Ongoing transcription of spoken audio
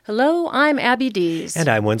Hello, I'm Abby Dees. And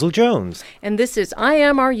I'm Wenzel Jones. And this is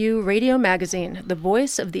IMRU Radio Magazine, the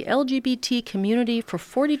voice of the LGBT community for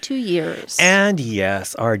 42 years. And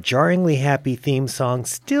yes, our jarringly happy theme song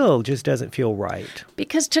still just doesn't feel right.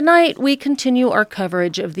 Because tonight we continue our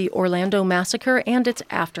coverage of the Orlando massacre and its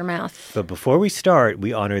aftermath. But before we start,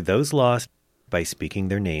 we honor those lost by speaking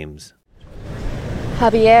their names.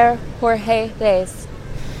 Javier Jorge Reyes.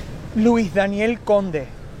 Luis Daniel Conde.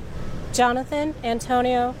 Jonathan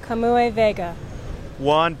Antonio Camue Vega.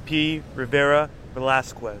 Juan P. Rivera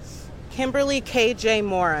Velasquez. Kimberly K.J.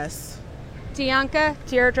 Morris. Tianka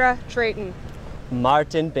Deirdre Drayton.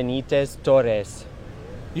 Martin Benitez Torres.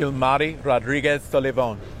 Yilmari Rodriguez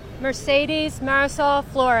Solivan. Mercedes Marisol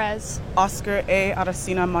Flores. Oscar A.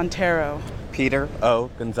 Aracena Montero. Peter O.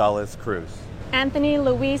 Gonzalez Cruz. Anthony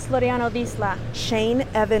Luis Loriano Disla. Shane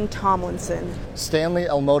Evan Tomlinson. Stanley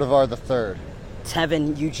Almodovar III.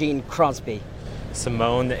 Tevin Eugene Crosby.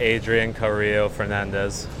 Simone Adrian Carrillo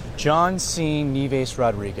Fernandez. John C. Nieves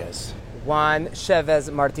Rodriguez. Juan Chavez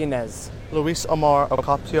Martinez. Luis Omar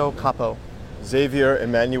Ocasio Capo. Xavier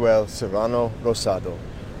Emmanuel Serrano Rosado.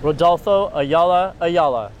 Rodolfo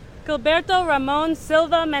Ayala. Gilberto Ramon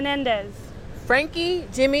Silva Menendez. Frankie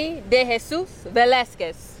Jimmy De Jesus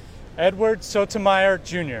Velasquez. Edward Sotomayor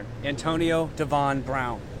Jr. Antonio Devon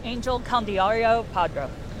Brown. Angel Candiario Padro.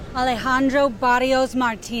 Alejandro Barrios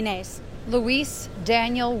Martinez. Luis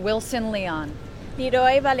Daniel Wilson Leon.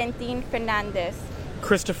 Leroy Valentin Fernandez.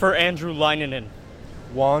 Christopher Andrew Leinenen.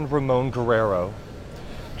 Juan Ramon Guerrero.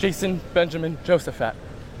 Jason Benjamin Josephat.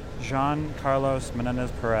 Jean Carlos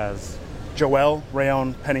Menendez Perez. Joel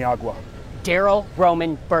Rayon Peniagua. Daryl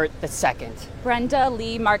Roman Burt II. Brenda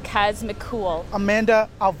Lee Marquez McCool. Amanda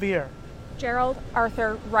Alvear. Gerald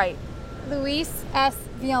Arthur Wright. Luis S.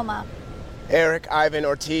 Vilma. Eric Ivan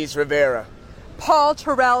Ortiz Rivera. Paul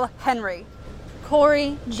Terrell Henry.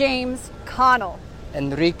 Corey James Connell.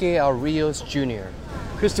 Enrique Arios Jr.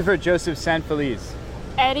 Christopher Joseph Sanfeliz.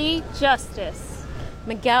 Eddie Justice.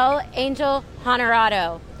 Miguel Angel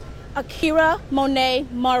Honorado. Akira Monet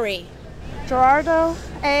Murray. Gerardo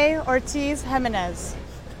A. Ortiz Jimenez.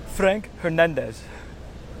 Frank Hernandez.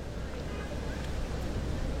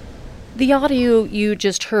 The audio you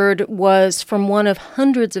just heard was from one of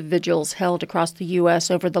hundreds of vigils held across the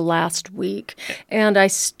U.S. over the last week. And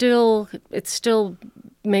it still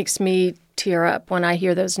makes me tear up when I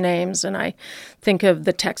hear those names, and I think of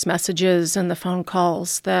the text messages and the phone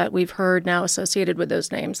calls that we've heard now associated with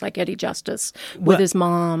those names, like Eddie Justice with his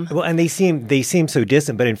mom. Well, and they seem so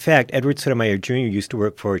distant, but in fact, Edward Sotomayor Jr. used to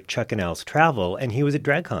work for Chuck and Al's Travel, and he was at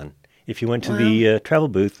DragCon. If you went to the travel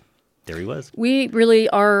booth, there he was. We really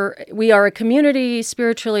are. We are a community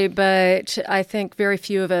spiritually, but I think very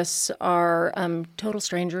few of us are total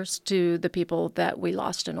strangers to the people that we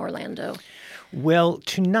lost in Orlando. Well,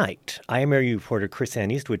 tonight, IMRU reporter Chris Ann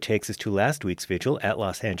Eastwood takes us to last week's vigil at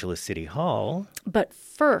Los Angeles City Hall. But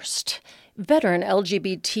first, veteran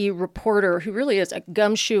LGBT reporter who really is a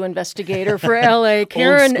gumshoe investigator for LA,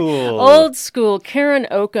 Karen, old school, Karen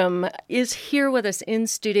Ocamb is here with us in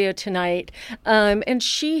studio tonight. And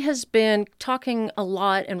she has been talking a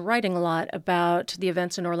lot and writing a lot about the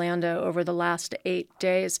events in Orlando over the last 8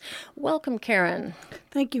 days. Welcome, Karen.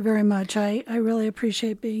 Thank you very much. I really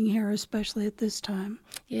appreciate being here, especially at this time.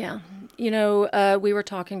 Yeah. You know, we were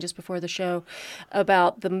talking just before the show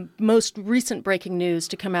about the most recent breaking news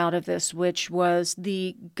to come out of this, which was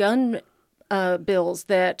the gun bills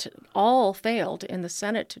that all failed in the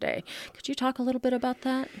Senate today. Could you talk a little bit about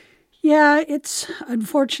that? Yeah, it's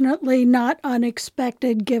unfortunately not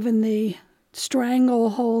unexpected given the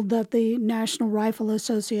stranglehold that the National Rifle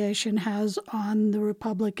Association has on the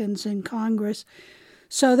Republicans in Congress.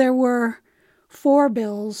 So there were 4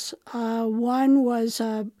 bills. One was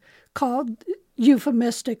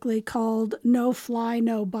euphemistically called No Fly,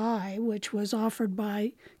 No Buy, which was offered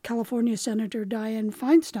by California Senator Dianne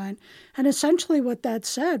Feinstein. And essentially what that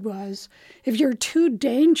said was, if you're too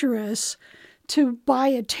dangerous to buy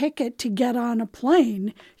a ticket to get on a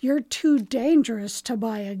plane, you're too dangerous to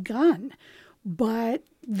buy a gun. But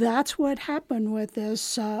that's what happened with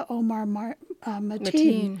this Omar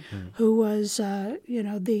Mateen, who was,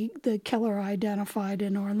 the killer identified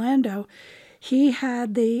in Orlando. He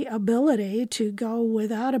had the ability to go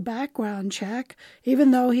without a background check,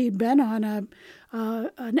 even though he'd been on an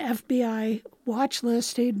FBI watch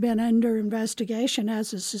list. He'd been under investigation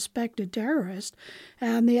as a suspected terrorist,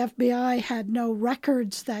 and the FBI had no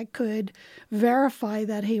records that could verify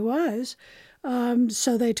that he was.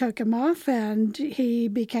 So they took him off, and he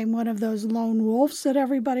became one of those lone wolves that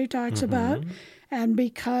everybody talks about. And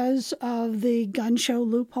because of the gun show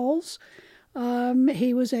loopholes,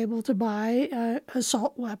 he was able to buy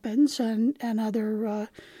assault weapons and other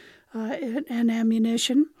and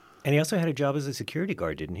ammunition. And he also had a job as a security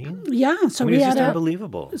guard, didn't he? Yeah, so he was just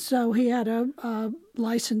unbelievable. So he had a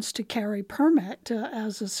license to carry permit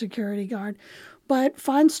as a security guard. But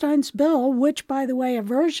Feinstein's bill, which, by the way, a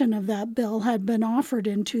version of that bill had been offered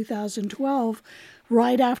in 2012,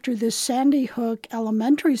 right after the Sandy Hook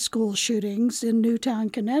elementary school shootings in Newtown,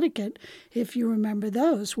 Connecticut, if you remember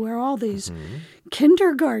those, where all these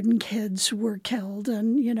kindergarten kids were killed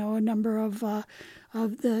and, a number of the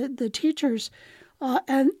teachers.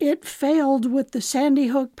 And it failed with the Sandy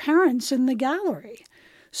Hook parents in the gallery.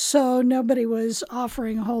 So nobody was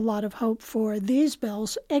offering a whole lot of hope for these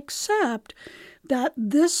bills, except that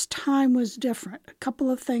this time was different. A couple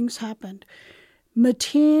of things happened.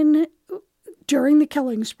 Mateen, during the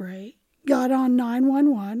killing spree, got on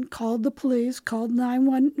 911, called the police, called the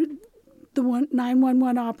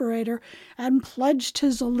 911 operator, and pledged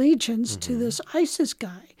his allegiance to this ISIS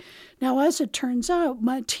guy. Now, as it turns out,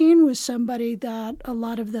 Mateen was somebody that a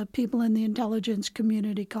lot of the people in the intelligence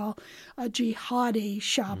community call a jihadi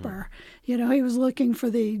shopper. He was looking for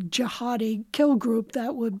the jihadi kill group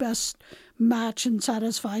that would best match and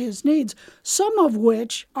satisfy his needs, some of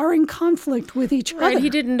which are in conflict with each other. He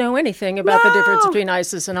didn't know anything about the difference between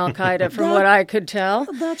ISIS and Al-Qaeda, from what I could tell.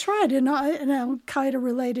 That's right, in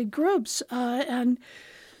Al-Qaeda-related groups. And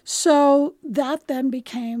so that then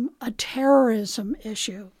became a terrorism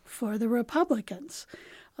issue for the Republicans,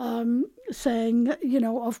 saying,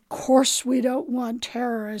 of course we don't want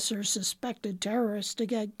terrorists or suspected terrorists to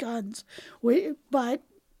get guns, but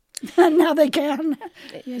now they can.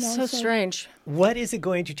 So strange. What is it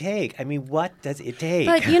going to take? I mean, what does it take?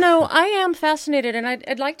 But, I am fascinated, and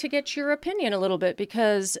I'd like to get your opinion a little bit,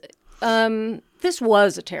 because this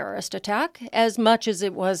was a terrorist attack as much as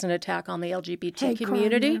it was an attack on the LGBT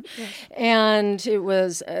community. Crime, yes. And it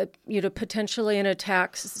was, potentially an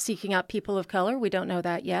attack seeking out people of color. We don't know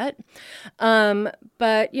that yet. But,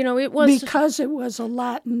 it was... Because it was a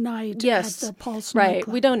Latin night at the Pulse Nightclub. Right.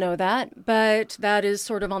 We don't know that, but that is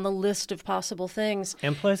sort of on the list of possible things.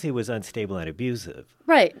 And plus, he was unstable and abusive.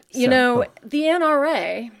 Right. The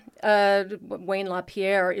NRA... Wayne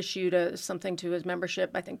LaPierre issued something to his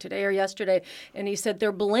membership, I think today or yesterday, and he said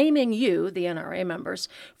they're blaming you, the NRA members,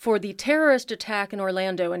 for the terrorist attack in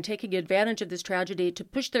Orlando and taking advantage of this tragedy to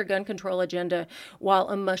push their gun control agenda while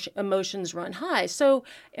emotions run high. So,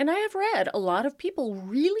 and I have read a lot of people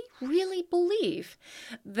really, really believe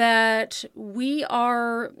that we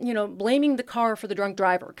are, blaming the car for the drunk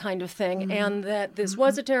driver kind of thing, and that this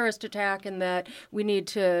was a terrorist attack and that we need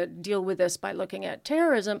to deal with this by looking at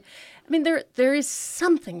terrorism. I mean, there is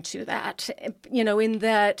something to that, in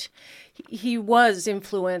that he was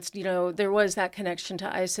influenced, there was that connection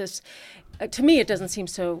to ISIS. To me, it doesn't seem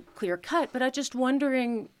so clear-cut, but I'm just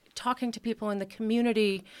wondering, talking to people in the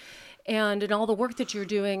community and in all the work that you're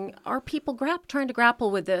doing, are people trying to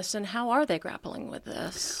grapple with this, and how are they grappling with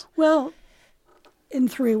this? Well, in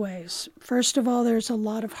three ways. First of all, there's a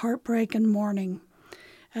lot of heartbreak and mourning.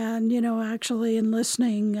 And, actually in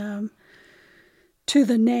listening to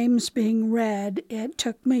the names being read, it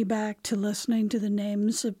took me back to listening to the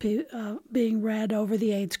names of being read over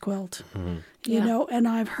the AIDS quilt. And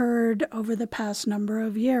I've heard over the past number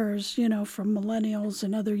of years, from millennials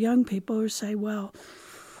and other young people who say, well,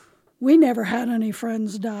 we never had any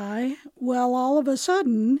friends die. Well, all of a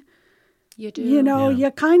sudden, you do.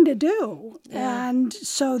 You kind of do. Yeah. And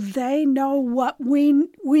so they know what we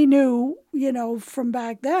knew, from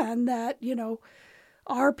back then, that,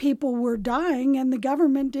 our people were dying and the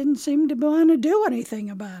government didn't seem to want to do anything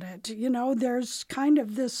about it. There's kind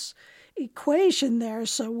of this equation there,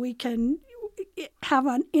 so we can have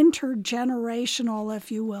an intergenerational,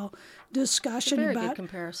 if you will, discussion about good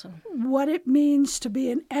comparison. What it means to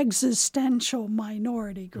be an existential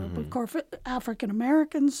minority group. Of course, African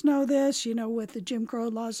Americans know this, with the Jim Crow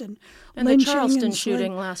laws and lynching the Charleston and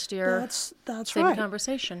shooting last year. That's same right.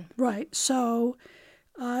 Conversation. Right. So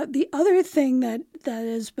the other thing that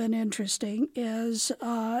has been interesting is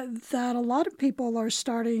that a lot of people are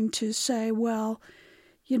starting to say, well,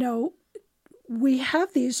 we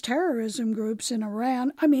have these terrorism groups in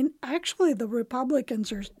Iran. I mean, actually, the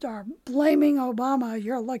Republicans are blaming Obama.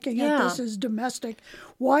 You're looking at this as domestic.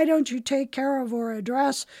 Why don't you take care of or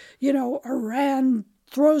address, Iran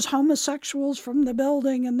throws homosexuals from the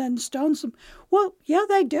building and then stones them? Well, yeah,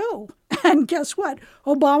 they do. And guess what?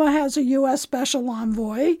 Obama has a U.S. special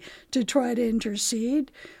envoy to try to intercede.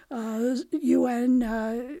 UN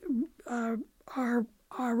are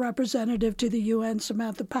our representative to the UN,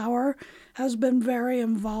 Samantha Power, has been very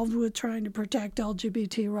involved with trying to protect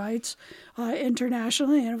LGBT rights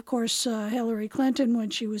internationally. And, of course, Hillary Clinton, when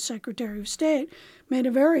she was Secretary of State, made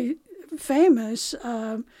a very famous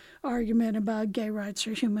argument about gay rights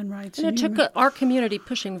or human rights. And it took our community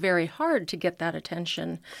pushing very hard to get that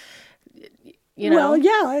attention. You know? Well,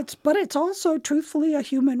 yeah, but it's also truthfully a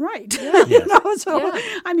human right. Yeah. You know? So,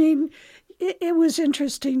 yeah. I mean, it was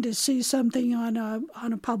interesting to see something on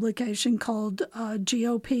a publication called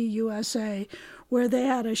GOP USA, where they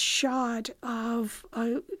had a shot of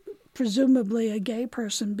presumably a gay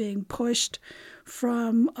person being pushed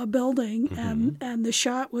from a building, and the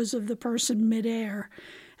shot was of the person midair.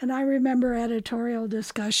 And I remember editorial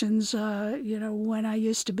discussions, when I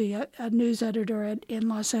used to be a news editor in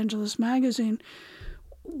Los Angeles Magazine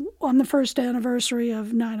on the first anniversary of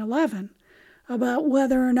 9/11, about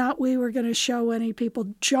whether or not we were going to show any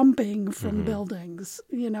people jumping from buildings,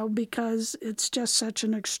 because it's just such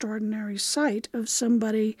an extraordinary sight of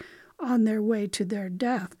somebody on their way to their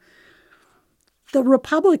death. The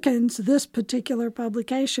Republicans, this particular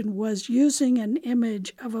publication, was using an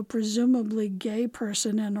image of a presumably gay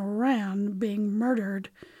person in Iran being murdered,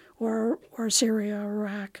 or Syria,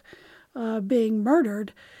 Iraq, being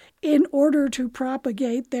murdered, in order to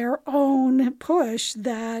propagate their own push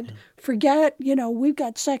that, forget, we've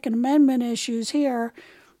got Second Amendment issues here,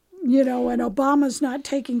 and Obama's not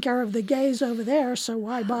taking care of the gays over there, so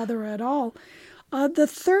why bother at all? The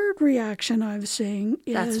third reaction I'm seeing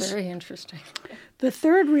is... That's very interesting. The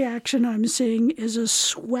third reaction I'm seeing is a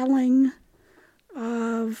swelling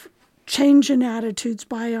of change in attitudes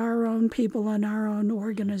by our own people and our own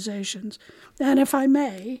organizations. And if I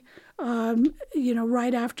may,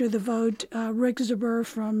 right after the vote, Rick Zuber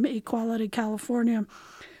from Equality California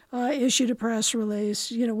issued a press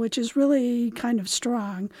release, which is really kind of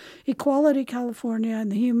strong. Equality California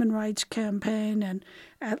and the Human Rights Campaign and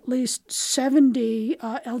at least 70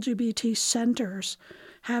 LGBT centers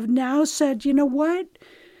have now said, you know what?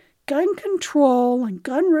 Gun control and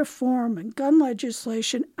gun reform and gun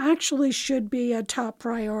legislation actually should be a top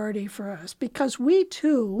priority for us, because we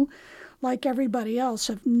too, like everybody else,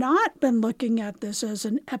 have not been looking at this as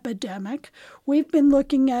an epidemic. We've been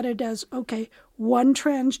looking at it as, okay, one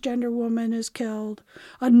transgender woman is killed,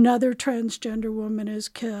 another transgender woman is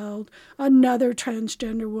killed, another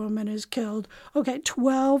transgender woman is killed. Okay,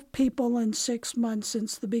 12 people in 6 months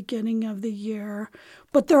since the beginning of the year.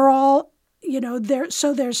 But they're all,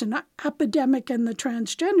 so there's an epidemic in the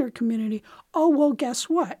transgender community. Oh, well, guess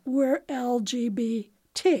what? We're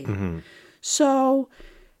LGBT. So,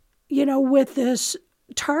 with this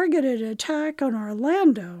targeted attack on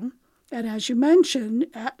Orlando, and as you mentioned,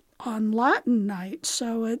 on Latin night,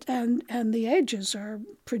 and the ages are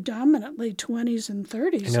predominantly 20s and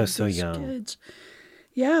 30s. I know, so young. Kids.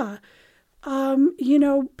 Yeah.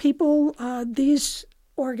 People, these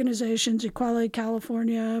organizations, Equality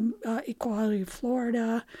California, Equality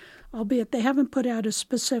Florida, albeit they haven't put out a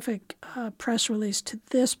specific press release to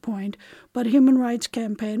this point, but Human Rights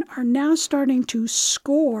Campaign are now starting to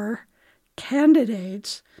score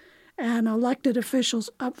candidates and elected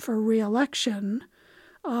officials up for re-election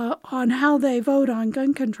on how they vote on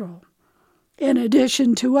gun control, in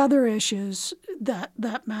addition to other issues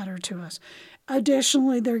that matter to us.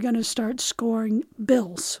 Additionally, they're going to start scoring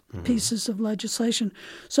bills, pieces of legislation.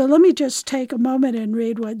 So let me just take a moment and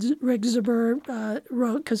read what Rick Zuber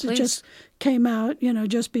wrote, because it just came out,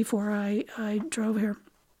 just before I drove here.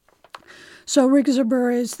 So Rick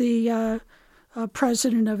Zuber is the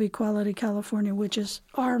president of Equality California, which is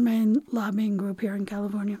our main lobbying group here in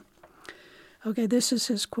California. Okay, this is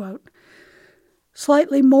his quote.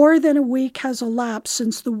 Slightly more than a week has elapsed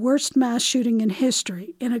since the worst mass shooting in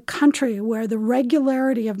history, in a country where the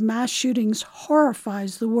regularity of mass shootings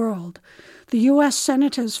horrifies the world. The U.S.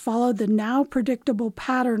 Senate has followed the now predictable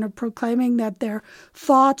pattern of proclaiming that their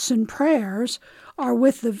thoughts and prayers are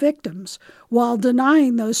with the victims, while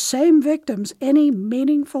denying those same victims any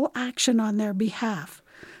meaningful action on their behalf.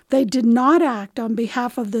 They did not act on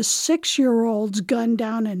behalf of the 6-year-olds gunned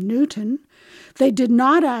down in Newton. They did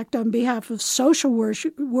not act on behalf of social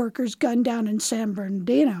workers gunned down in San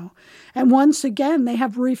Bernardino. And once again, they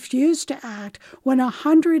have refused to act when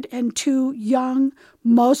 102 young,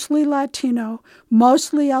 mostly Latino,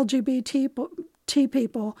 mostly LGBT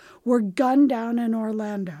people were gunned down in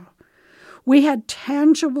Orlando. We had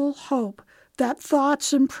tangible hope that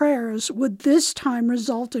thoughts and prayers would this time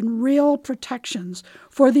result in real protections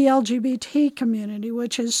for the LGBT community,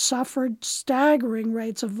 which has suffered staggering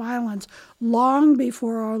rates of violence long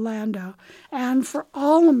before Orlando, and for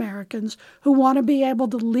all Americans who want to be able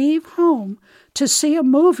to leave home to see a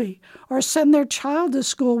movie or send their child to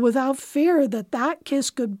school without fear that that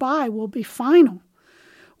kiss goodbye will be final.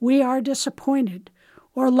 We are disappointed.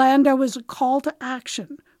 Orlando is a call to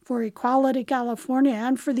action for Equality California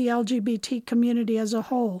and for the LGBT community as a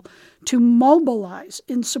whole to mobilize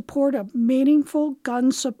in support of meaningful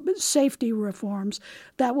gun safety reforms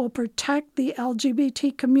that will protect the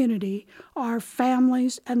LGBT community, our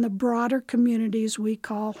families, and the broader communities we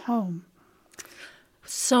call home.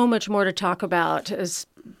 So much more to talk about as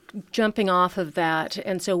jumping off of that.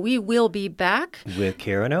 And so we will be back with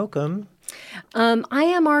Karen Ocamb.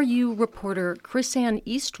 IMRU reporter Chris-Ann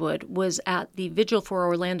Eastwood was at the vigil for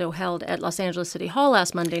Orlando held at Los Angeles City Hall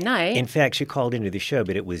last Monday night. In fact, she called into the show,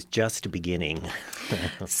 but it was just beginning.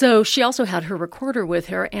 So she also had her recorder with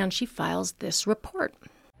her, and she files this report.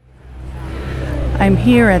 I'm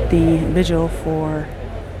here at the vigil for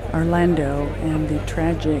Orlando and the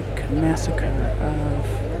tragic massacre of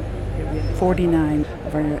 49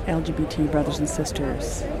 of our LGBT brothers and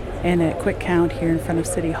sisters. And at quick count here in front of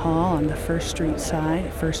City Hall on the 1st Street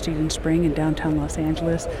side, 1st Street and Spring in downtown Los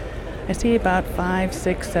Angeles, I see about 500,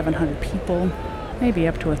 600, 700 people, maybe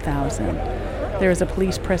up to 1,000. There is a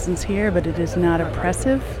police presence here, but it is not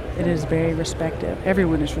oppressive. It is very respectful.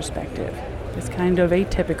 Everyone is respectful. It's kind of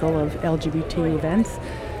atypical of LGBT events.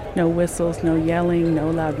 No whistles, no yelling,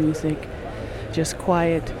 no loud music, just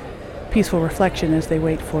quiet, peaceful reflection as they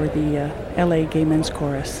wait for the LA Gay Men's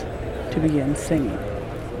Chorus to begin singing.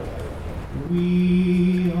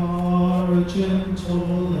 We are a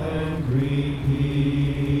gentle and green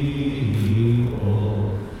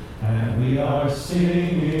people, and we are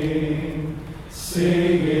singing,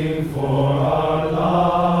 singing for our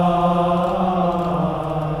lives.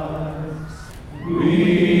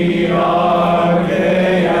 We are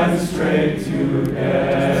gay and straight together,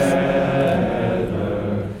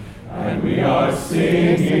 and we are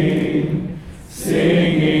singing,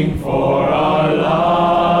 singing for our lives.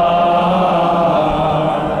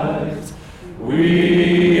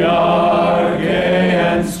 We are gay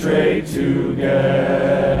and straight together,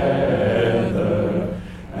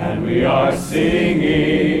 and we are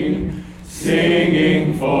singing,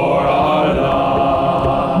 singing for our lives.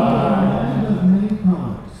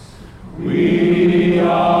 We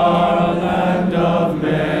are a land of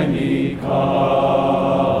many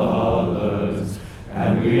colors,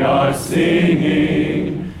 and we are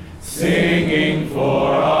singing, singing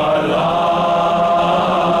for our lives.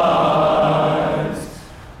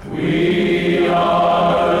 We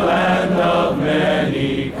are a land of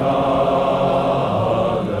many colors,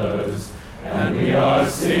 and we are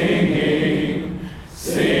singing,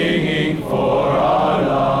 singing for our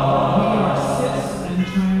lives.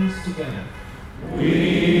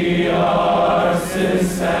 We are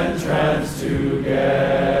cis and trans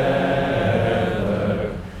together,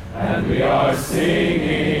 and we are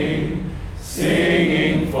singing,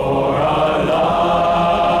 singing for our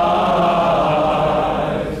lives.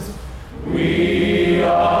 We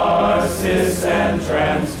are cis and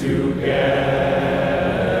trans together,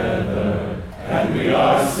 and we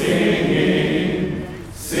are singing,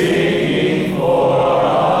 singing for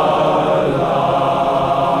our lives.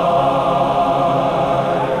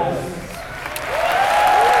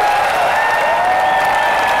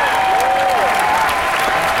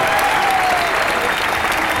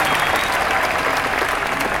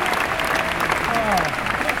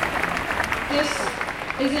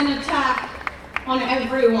 This is an attack on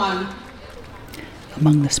everyone.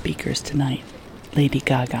 Among the speakers tonight, Lady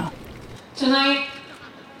Gaga. Tonight,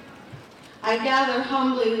 I gather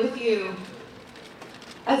humbly with you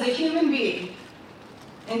as a human being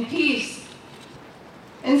in peace,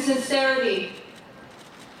 in sincerity,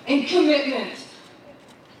 in commitment,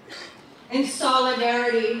 in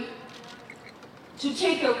solidarity, to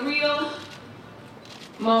take a real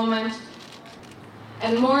moment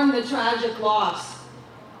and mourn the tragic loss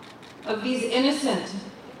of these innocent,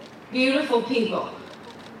 beautiful people.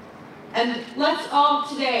 And let's all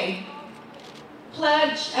today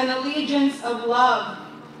pledge an allegiance of love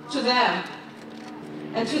to them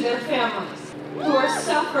and to their families who are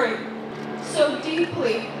suffering so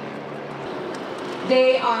deeply.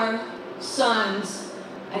 They are sons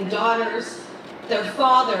and daughters, their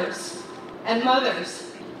fathers and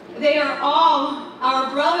mothers. They are all our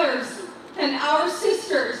brothers and our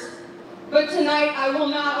sisters. But tonight I will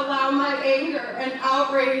not allow my anger and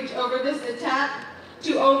outrage over this attack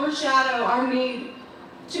to overshadow our need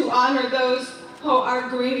to honor those who are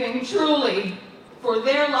grieving truly for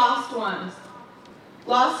their lost ones,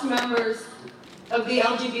 lost members of the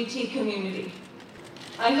LGBT community.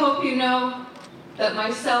 I hope you know that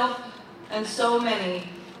myself and so many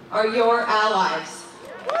are your allies.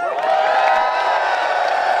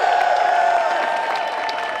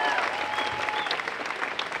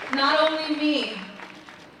 Not only me,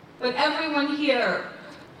 but everyone here,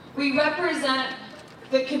 we represent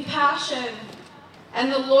the compassion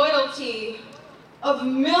and the loyalty of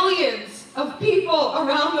millions of people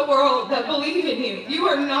around the world that believe in you. You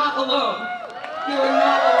are not alone. You are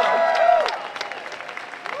not alone.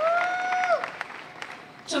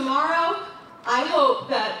 Tomorrow, I hope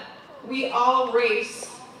that we all race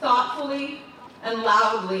thoughtfully and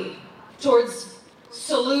loudly towards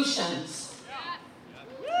solutions.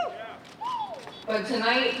 But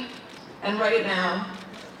tonight and right now,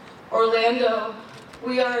 Orlando,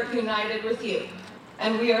 we are united with you,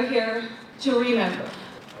 and we are here to remember.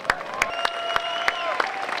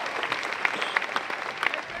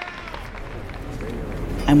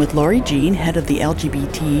 I'm with Lori Jean, head of the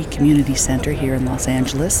LGBT Community Center here in Los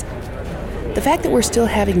Angeles. The fact that we're still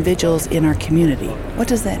having vigils in our community, what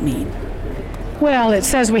does that mean? Well, it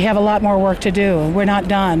says we have a lot more work to do. We're not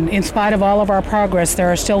done. In spite of all of our progress,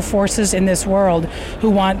 there are still forces in this world who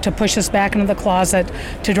want to push us back into the closet,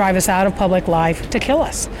 to drive us out of public life, to kill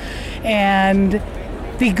us. And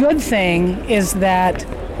the good thing is that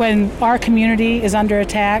when our community is under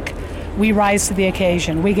attack, we rise to the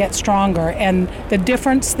occasion. We get stronger. And the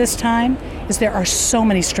difference this time is there are so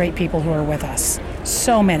many straight people who are with us.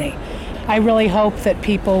 So many. I really hope that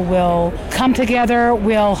people will come together,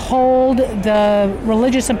 will hold the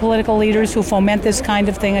religious and political leaders who foment this kind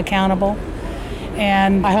of thing accountable,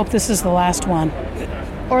 and I hope this is the last one.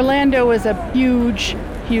 Orlando is a huge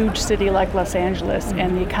city like Los Angeles,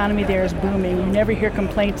 and the economy there is booming. You never hear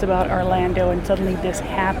complaints about Orlando, and suddenly this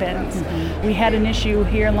happens. Mm-hmm. We had an issue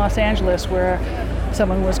here in Los Angeles where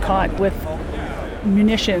someone was caught with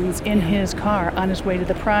munitions in his car on his way to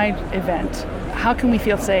the Pride event. How can we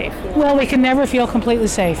feel safe? Well, we can never feel completely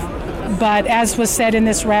safe. But as was said in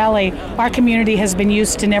this rally, our community has been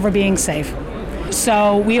used to never being safe.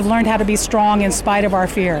 So we have learned how to be strong in spite of our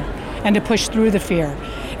fear and to push through the fear.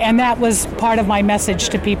 And that was part of my message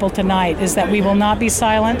to people tonight, is that we will not be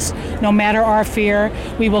silenced, no matter our fear.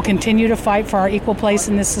 We will continue to fight for our equal place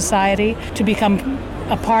in this society, to become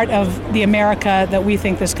a part of the America that we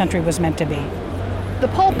think this country was meant to be. The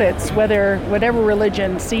pulpits, whatever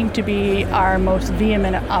religion, seem to be our most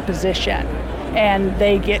vehement opposition, and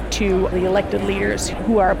they get to the elected leaders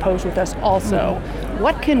who are opposed with us also. Mm-hmm.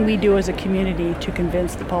 What can we do as a community to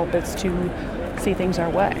convince the pulpits to see things our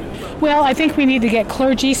way? Well, I think we need to get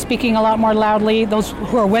clergy speaking a lot more loudly, those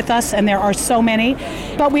who are with us, and there are so many.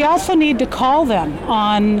 But we also need to call them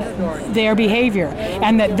on their behavior,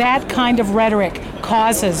 and that kind of rhetoric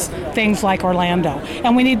causes things like Orlando.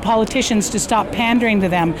 And we need politicians to stop pandering to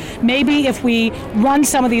them. Maybe if we run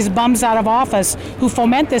some of these bums out of office who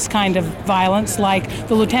foment this kind of violence, like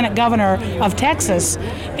the Lieutenant Governor of Texas,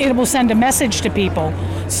 it will send a message to people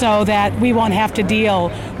so that we won't have to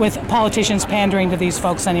deal with politicians pandering to these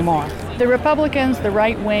folks anymore. The Republicans, the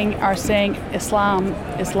right wing, are saying Islam,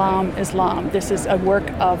 Islam, Islam. This is a work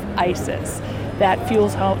of ISIS that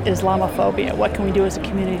fuels Islamophobia. What can we do as a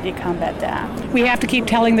community to combat that? We have to keep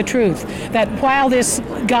telling the truth, that while this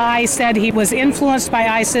guy said he was influenced by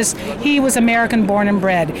ISIS, he was American born and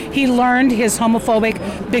bred. He learned his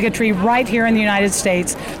homophobic bigotry right here in the United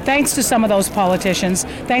States, thanks to some of those politicians,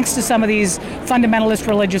 thanks to some of these fundamentalist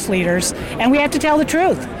religious leaders, and we have to tell the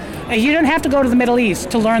truth. You don't have to go to the Middle East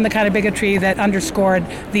to learn the kind of bigotry that underscored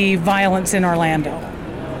the violence in Orlando.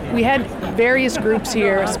 We had various groups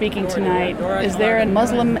here speaking tonight. Is there a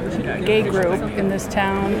Muslim gay group in this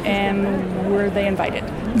town, and were they invited?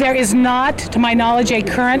 There is not, to my knowledge, a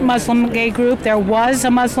current Muslim gay group. There was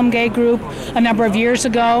a Muslim gay group a number of years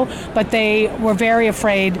ago, but they were very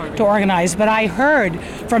afraid to organize. But I heard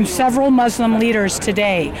from several Muslim leaders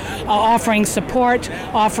today offering support,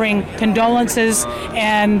 offering condolences,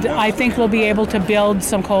 and I think we'll be able to build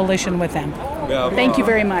some coalition with them. Thank you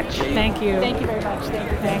very much. Thank you. Thank you very much.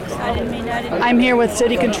 Thanks. I'm here with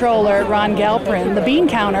City Controller Ron Galperin, the bean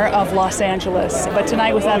counter of Los Angeles. But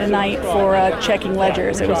tonight was not a night for checking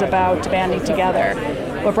ledgers. It was about banding together.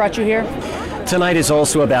 What brought you here? Tonight is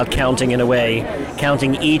also about counting, in a way,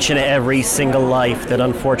 counting each and every single life that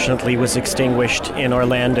unfortunately was extinguished in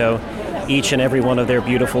Orlando, each and every one of their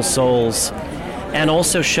beautiful souls, and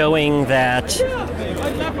also showing that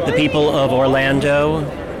the people of Orlando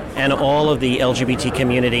and all of the LGBT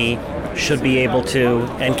community should be able to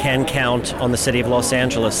and can count on the city of Los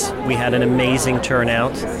Angeles. We had an amazing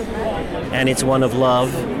turnout, and it's one of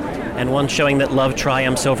love, and one showing that love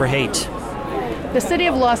triumphs over hate. The city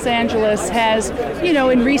of Los Angeles has,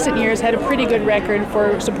 in recent years had a pretty good record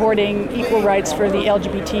for supporting equal rights for the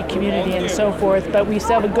LGBT community and so forth, but we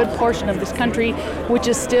still have a good portion of this country which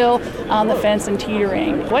is still on the fence and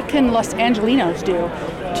teetering. What can Los Angelinos do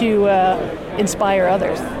to inspire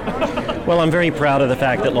others? Well, I'm very proud of the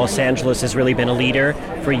fact that Los Angeles has really been a leader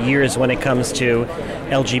for years when it comes to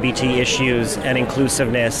LGBT issues and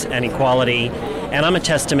inclusiveness and equality. And I'm a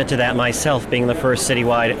testament to that myself, being the first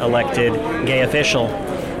citywide elected gay official.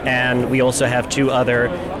 And we also have 2 other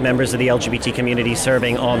members of the LGBT community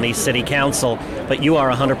serving on the city council. But you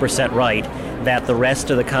are 100% right that the rest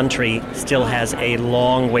of the country still has a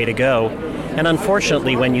long way to go. And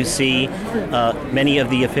unfortunately, when you see many of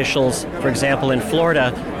the officials, for example, in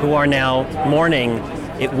Florida, who are now mourning,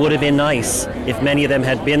 it would have been nice if many of them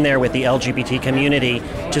had been there with the LGBT community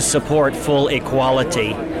to support full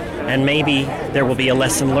equality. And maybe there will be a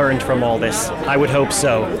lesson learned from all this. I would hope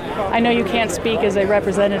so. I know you can't speak as a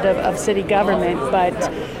representative of city government, but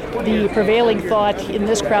the prevailing thought in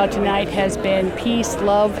this crowd tonight has been peace,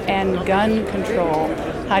 love, and gun control.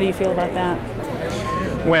 How do you feel about that?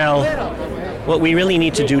 Well, what we really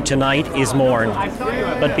need to do tonight is mourn.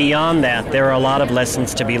 But beyond that, there are a lot of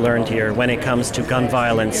lessons to be learned here when it comes to gun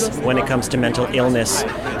violence, when it comes to mental illness,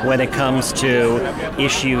 when it comes to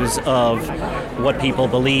issues of what people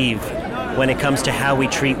believe, when it comes to how we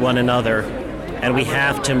treat one another. And we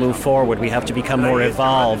have to move forward. We have to become more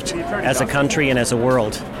evolved as a country and as a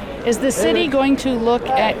world. Is the city going to look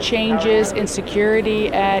at changes in security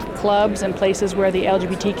at clubs and places where the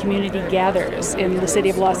LGBT community gathers in the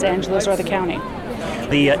city of Los Angeles or the county?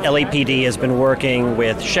 The LAPD has been working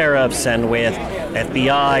with sheriffs and with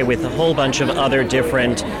FBI, with a whole bunch of other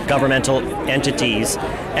different governmental entities,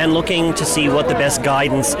 and looking to see what the best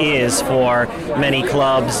guidance is for many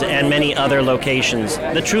clubs and many other locations.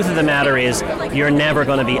 The truth of the matter is, you're never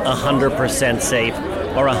going to be 100% safe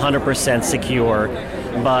or 100% secure,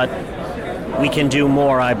 but we can do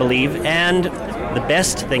more, I believe, and the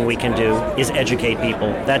best thing we can do is educate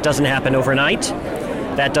people. That doesn't happen overnight.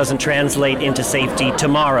 That doesn't translate into safety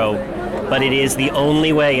tomorrow, but it is the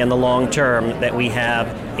only way in the long term that we have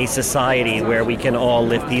a society where we can all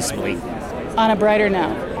live peacefully. On a brighter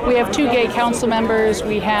note, we have 2 gay council members,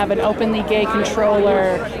 we have an openly gay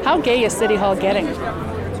controller. How gay is City Hall getting?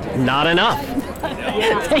 Not enough.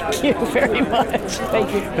 Thank you very much.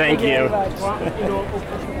 Thank you. Thank you.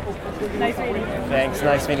 Nice meeting you. Thanks.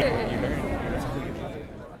 Nice meeting you.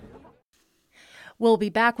 We'll be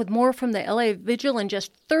back with more from the LA Vigil in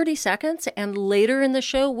just 30 seconds, and later in the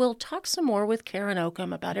show, we'll talk some more with Karen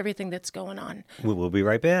Ocamb about everything that's going on. We'll be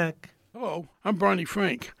right back. Hello, I'm Barney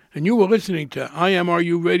Frank, and you were listening to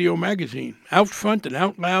IMRU Radio Magazine, out front and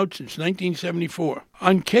out loud since 1974,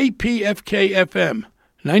 on KPFK-FM,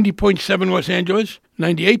 90.7 Los Angeles,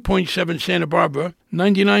 98.7 Santa Barbara,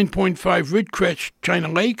 99.5 Ridgecrest, China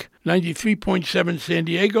Lake, 93.7 San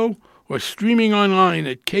Diego, or streaming online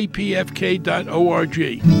at kpfk.org.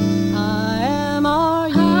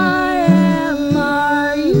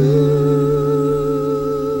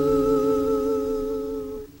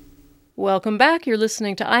 Welcome back. You're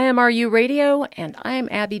listening to IMRU Radio, and I'm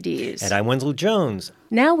Abby Dees. And I'm Wenzel Jones.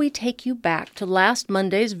 Now we take you back to last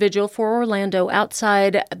Monday's vigil for Orlando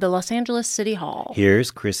outside the Los Angeles City Hall.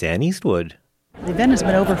 Here's Chris Ann Eastwood. The event has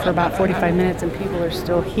been over for about 45 minutes, and people are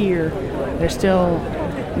still here. They're still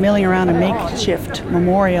milling around a makeshift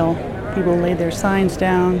memorial. People laid their signs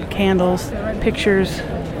down, candles, pictures,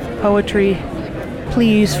 poetry,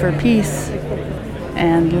 pleas for peace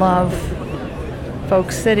and love.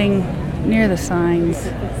 Folks sitting near the signs,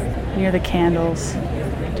 near the candles,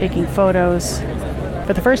 taking photos.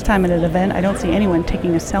 For the first time at an event, I don't see anyone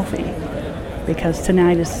taking a selfie, because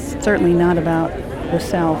tonight is certainly not about the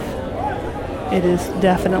self. It is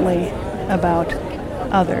definitely about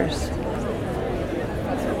others.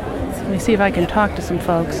 Let me see if I can talk to some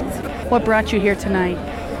folks. What brought you here tonight?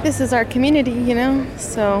 This is our community,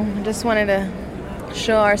 so I just wanted to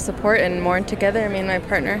show our support and mourn together, me and my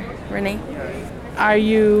partner, Renee. Are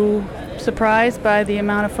you surprised by the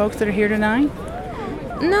amount of folks that are here tonight?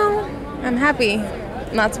 No, I'm happy.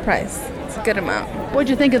 Not surprised. It's a good amount. What did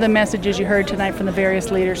you think of the messages you heard tonight from the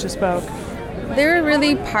various leaders who spoke? They were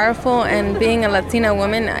really powerful, and being a Latina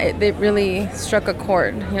woman, it really struck a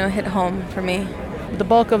chord, hit home for me. The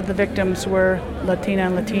bulk of the victims were Latina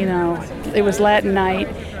and Latino. It was Latin night.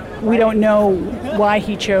 We don't know why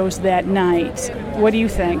he chose that night. What do you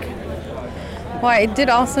think? Well, I did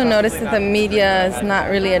also notice that the media is not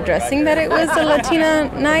really addressing that it was a Latino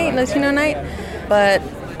night, but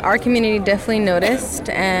our community definitely noticed,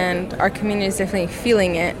 and our community is definitely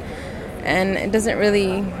feeling it. And it doesn't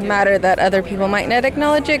really matter that other people might not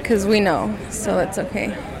acknowledge it because we know, so that's okay.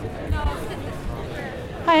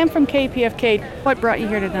 Hi, I'm from KPFK. What brought you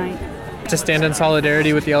here tonight? To stand in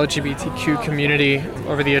solidarity with the LGBTQ community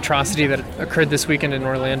over the atrocity that occurred this weekend in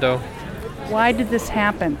Orlando. Why did this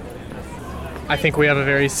happen? I think we have a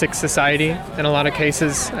very sick society in a lot of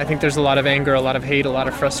cases. I think there's a lot of anger, a lot of hate, a lot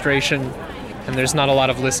of frustration, and there's not a lot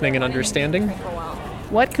of listening and understanding.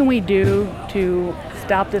 What can we do to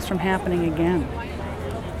stop this from happening again?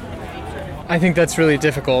 I think that's really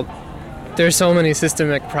difficult. There's so many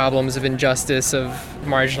systemic problems of injustice, of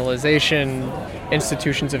marginalization,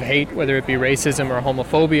 institutions of hate, whether it be racism or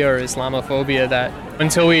homophobia or Islamophobia, that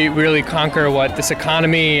until we really conquer what this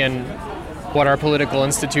economy and what our political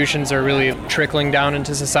institutions are really trickling down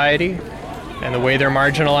into society, and the way they're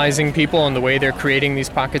marginalizing people and the way they're creating these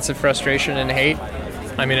pockets of frustration and hate,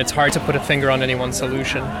 I mean, it's hard to put a finger on any one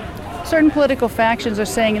solution. Certain political factions are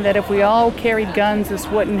saying that if we all carried guns, this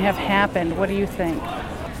wouldn't have happened. What do you think?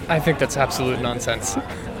 I think that's absolute nonsense.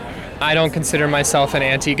 I don't consider myself an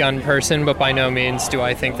anti-gun person, but by no means do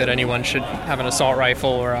I think that anyone should have an assault rifle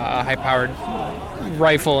or a high-powered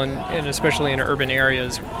rifle, and especially in urban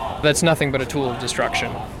areas. That's nothing but a tool of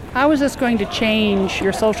destruction. How is this going to change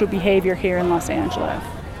your social behavior here in Los Angeles?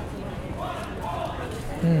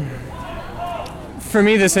 For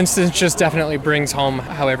me, this instance just definitely brings home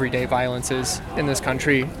how everyday violence is in this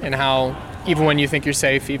country, and how even when you think you're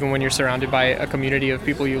safe, even when you're surrounded by a community of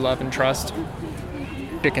people you love and trust,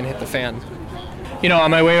 it can hit the fan. You know,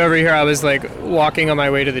 on my way over here, I was like walking on my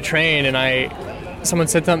way to the train, and someone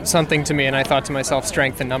said something to me, and I thought to myself,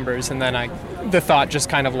 strength in numbers, and then the thought just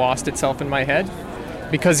kind of lost itself in my head.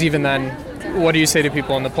 Because even then, what do you say to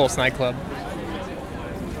people in the Pulse Nightclub?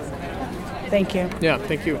 Thank you. Yeah,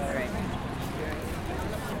 thank you.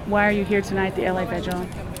 Why are you here tonight, the LA Vigil?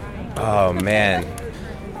 Oh, man.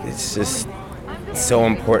 It's just so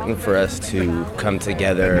important for us to come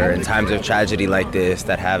together in times of tragedy like this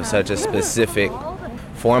that have such a specific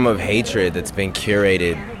form of hatred that's been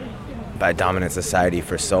curated by dominant society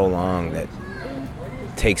for so long that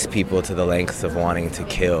takes people to the lengths of wanting to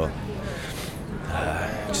kill.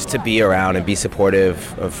 Just to be around and be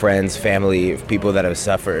supportive of friends, family, of people that have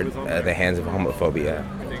suffered at the hands of homophobia.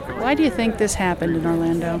 Why do you think this happened in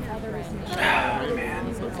Orlando?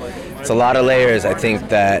 It's a lot of layers. I think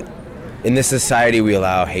that in this society we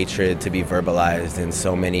allow hatred to be verbalized in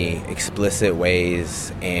so many explicit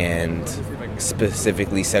ways, and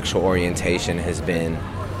specifically sexual orientation has been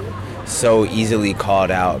so easily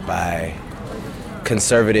called out by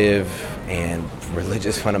conservative and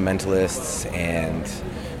religious fundamentalists, and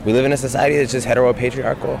we live in a society that's just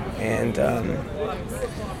heteropatriarchal, and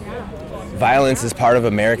violence is part of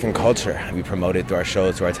American culture. We promote it through our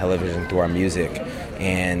shows, through our television, through our music,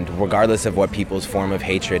 and regardless of what people's form of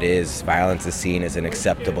hatred is, violence is seen as an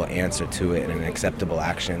acceptable answer to it and an acceptable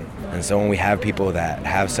action. And so when we have people that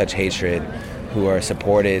have such hatred, who are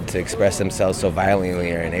supported to express themselves so violently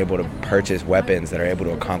and able to purchase weapons that are able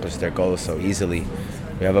to accomplish their goals so easily,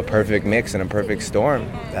 we have a perfect mix and a perfect storm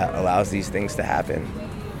that allows these things to happen.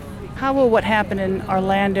 How will what happened in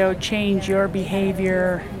Orlando change your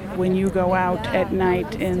behavior when you go out at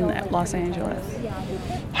night in Los Angeles?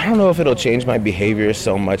 I don't know if it'll change my behavior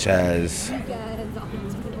so much as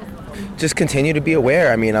just continue to be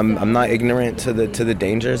aware. I mean, I'm not ignorant to the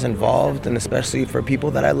dangers involved, and especially for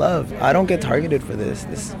people that I love. I don't get targeted for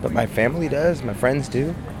this, but my family does, my friends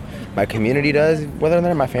do, my community does, whether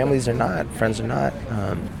they're my families or not, friends or not.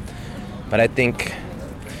 But I think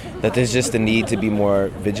that there's just a need to be more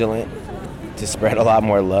vigilant, to spread a lot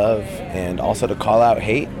more love, and also to call out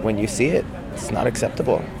hate when you see it. It's not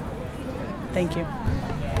acceptable. Thank you.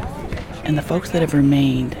 And the folks that have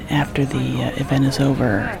remained after the event is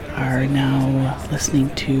over are now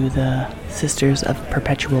listening to the Sisters of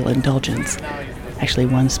Perpetual Indulgence, actually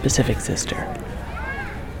one specific sister,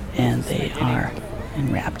 and they are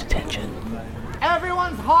in rapt attention.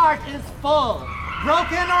 Everyone's heart is full.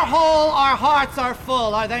 Broken or whole, our hearts are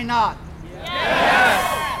full, are they not?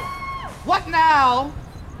 Yes! What now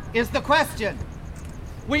is the question?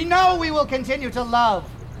 We know we will continue to love,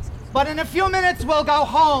 but in a few minutes we'll go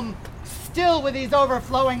home still with these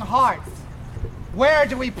overflowing hearts. Where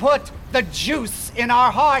do we put the juice in our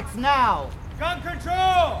hearts now? Gun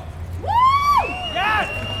control! Woo! Yes!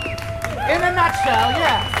 In a nutshell,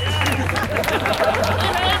 yes.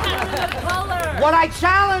 What I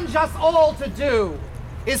challenge us all to do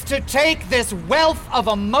is to take this wealth of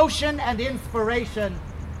emotion and inspiration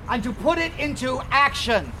and to put it into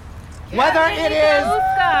action. Whether it is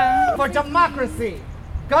for democracy,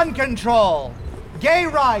 gun control, gay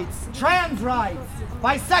rights, trans rights,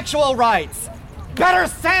 bisexual rights, better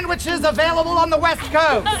sandwiches available on the West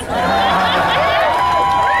Coast.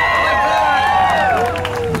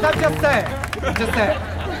 I'm just saying.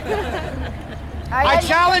 I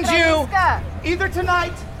challenge you, either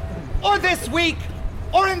tonight or this week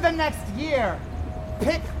or in the next year,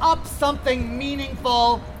 pick up something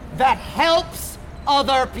meaningful that helps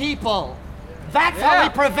other people. That's how we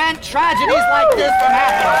prevent tragedies like this from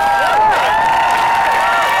happening.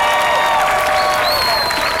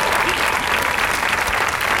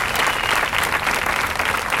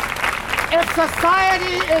 If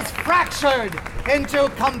society is fractured into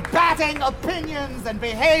combating opinions and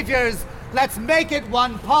behaviors, let's make it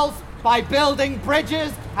one pulse by building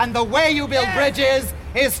bridges. And the way you build bridges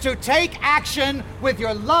is to take action with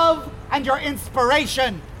your love and your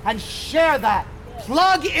inspiration and share that.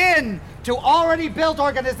 Plug in to already built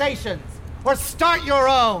organizations or start your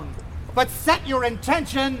own. But set your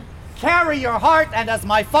intention, carry your heart, and as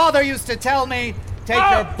my father used to tell me, take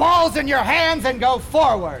your balls in your hands and go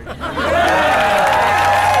forward.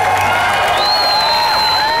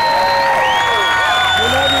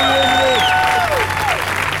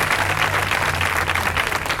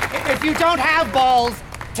 If you don't have balls,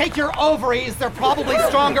 take your ovaries. They're probably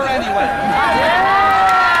stronger anyway.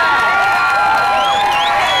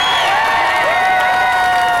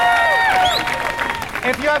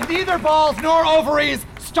 If you have neither balls nor ovaries,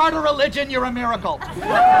 start a religion, you're a miracle. And we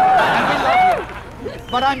love you.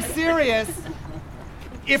 But I'm serious.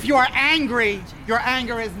 If you are angry, your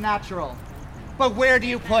anger is natural. But where do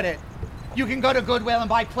you put it? You can go to Goodwill and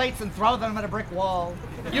buy plates and throw them at a brick wall.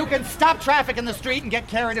 You can stop traffic in the street and get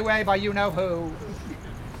carried away by you-know-who.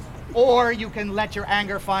 Or you can let your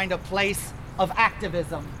anger find a place of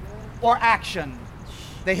activism or action.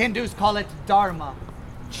 The Hindus call it dharma.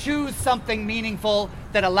 Choose something meaningful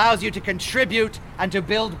that allows you to contribute and to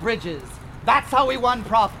build bridges. That's how we won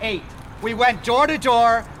Prop 8. We went door to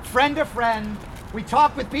door, friend to friend. We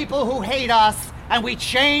talked with people who hate us, and we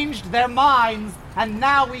changed their minds, and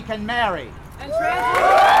now we can marry. And trans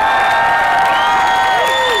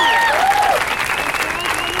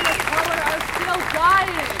women of color are still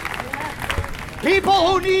dying. People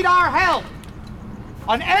who need our help.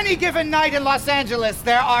 On any given night in Los Angeles,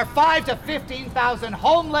 there are 5,000 to 15,000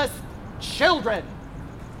 homeless children,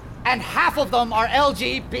 and half of them are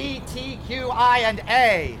LGBTQI and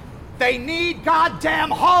A. They need goddamn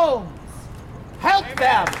homes. Help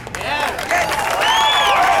them.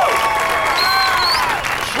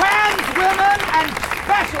 Trans women, and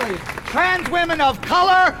especially trans women of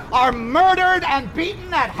color, are murdered and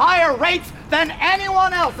beaten at higher rates than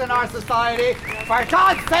anyone else in our society. For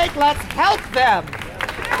God's sake, let's help them.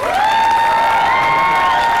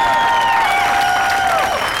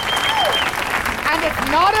 And it's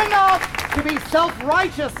not enough to be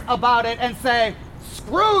self-righteous about it and say,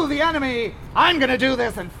 screw the enemy, I'm going to do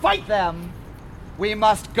this and fight them. We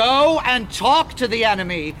must go and talk to the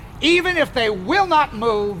enemy, even if they will not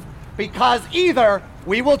move, because either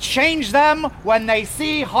we will change them when they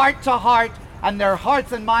see heart to heart, and their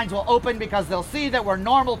hearts and minds will open because they'll see that we're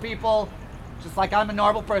normal people, just like I'm a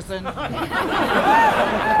normal person. Or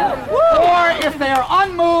if they are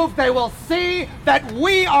unmoved, they will see that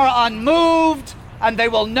we are unmoved, and they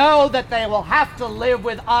will know that they will have to live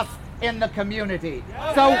with us in the community.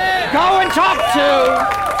 So go and talk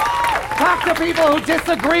to people who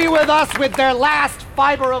disagree with us with their last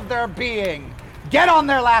fiber of their being. Get on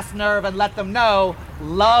their last nerve and let them know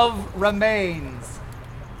love remains.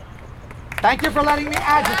 Thank you for letting me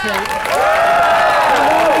agitate.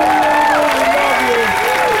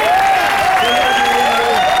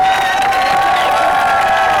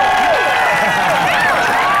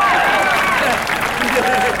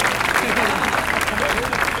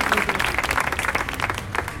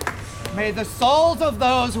 May the souls of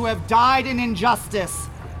those who have died in injustice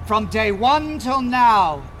from day one till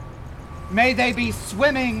now, may they be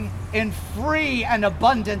swimming in free and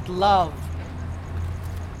abundant love.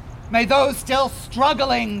 May those still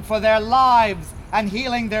struggling for their lives and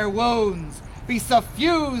healing their wounds be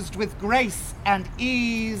suffused with grace and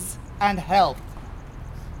ease and help.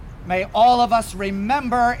 May all of us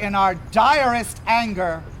remember in our direst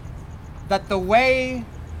anger that the way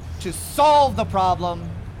to solve the problem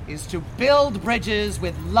is to build bridges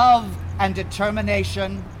with love and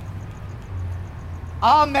determination.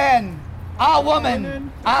 Amen. Ah,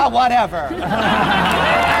 woman. Ah, whatever.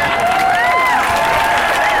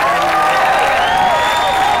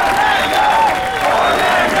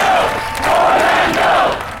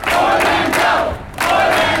 Orlando!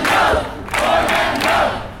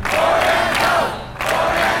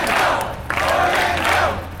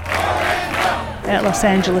 Los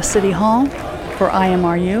Angeles City Hall for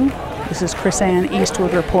IMRU. This is Chris Ann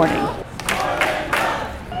Eastwood reporting.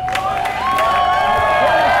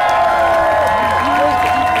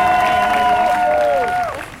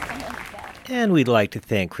 And we'd like to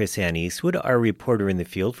thank Chris Ann Eastwood, our reporter in the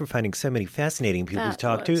field, for finding so many fascinating people to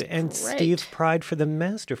talk to, and Steve Pride for the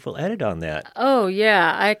masterful edit on that. Oh,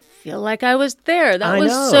 yeah. I feel like I was there. That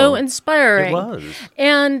was so inspiring. It was.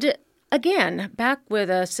 And again, back with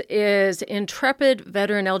us is intrepid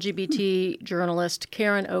veteran LGBT journalist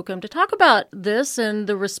Karen Ocamb to talk about this and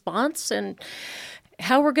the response and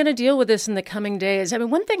how we're going to deal with this in the coming days. I mean,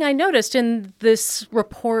 one thing I noticed in this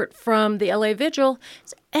report from the LA Vigil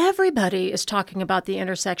is everybody is talking about the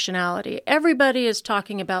intersectionality. Everybody is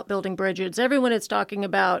talking about building bridges. Everyone is talking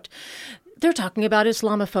about, they're talking about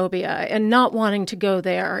Islamophobia and not wanting to go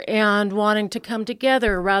there and wanting to come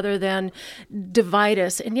together rather than divide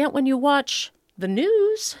us. And yet when you watch the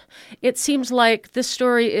news, it seems like this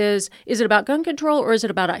story is it about gun control or is it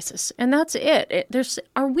about ISIS? And that's it.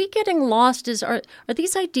 Are we getting lost? Are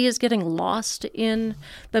these ideas getting lost in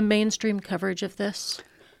the mainstream coverage of this?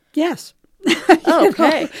 Yes.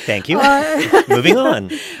 Okay. Thank you. Moving on.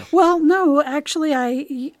 Well, no, actually,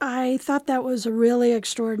 I thought that was a really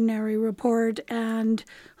extraordinary report, and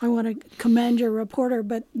I want to commend your reporter.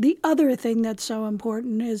 But the other thing that's so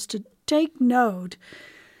important is to take note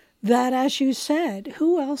that, as you said,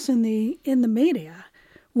 who else in the media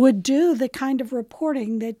would do the kind of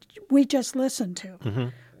reporting that we just listened to? Mm-hmm.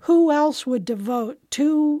 Who else would devote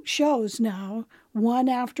 2 shows now, one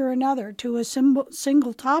after another, to a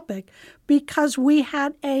single topic because we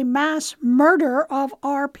had a mass murder of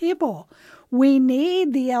our people? We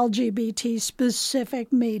need the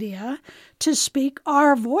LGBT-specific media to speak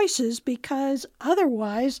our voices because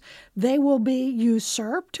otherwise they will be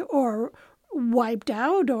usurped or wiped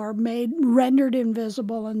out or rendered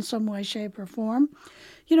invisible in some way, shape, or form.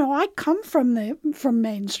 You know, I come from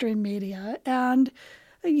mainstream media, and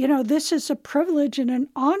you know, this is a privilege and an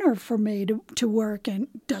honor for me to work, and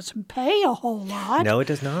doesn't pay a whole lot. No, it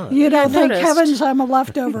does not. You know, thank heavens I'm a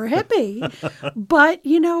leftover hippie. But,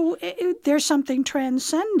 you know, there's something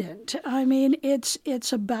transcendent. I mean,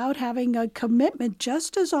 it's about having a commitment,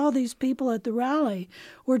 just as all these people at the rally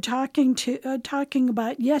were talking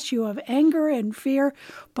about, yes, you have anger and fear,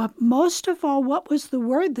 but most of all, what was the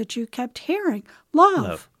word that you kept hearing?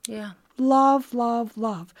 Love. Yeah. Love, love,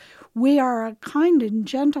 love. We are a kind and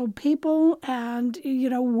gentle people, and, you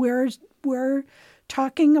know, we're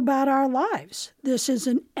talking about our lives. This is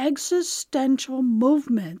an existential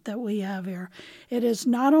movement that we have here. It is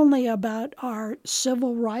not only about our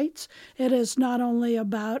civil rights, it is not only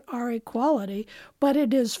about our equality, but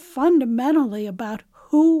it is fundamentally about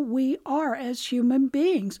who we are as human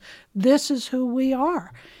beings. This is who we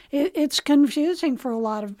are. It's confusing for a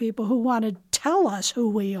lot of people who want to tell us who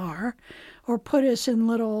we are or put us in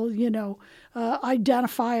little, you know,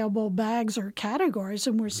 identifiable bags or categories,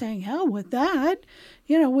 and we're saying, hell with that.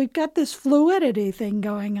 You know, we've got this fluidity thing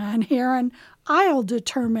going on here, and I'll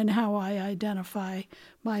determine how I identify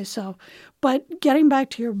myself. But getting back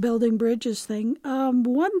to your building bridges thing,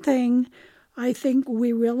 one thing I think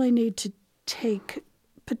we really need to take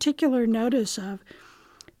particular notice of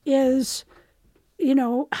is, you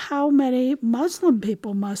know, how many Muslim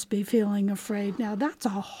people must be feeling afraid now. That's a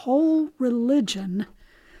whole religion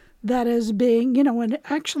that is being, you know, and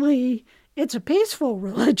actually it's a peaceful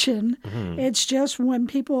religion. Mm-hmm. It's just when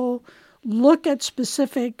people look at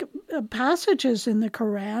specific passages in the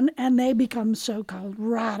Quran and they become so-called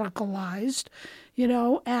radicalized, you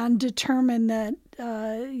know, and determine that,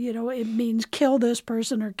 you know, it means kill this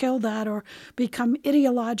person or kill that or become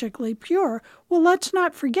ideologically pure. Well, let's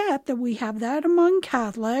not forget that we have that among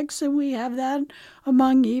Catholics and we have that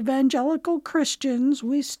among evangelical Christians.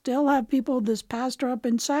 We still have people, this pastor up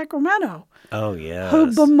in Sacramento,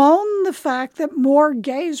 who bemoan the fact that more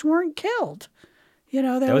gays weren't killed. You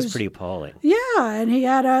know, that was pretty appalling. Yeah, and he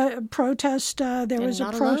had a protest. There was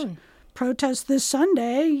a protest this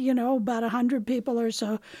Sunday. You know, about 100 people or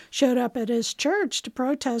so showed up at his church to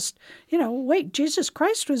protest. You know, wait, Jesus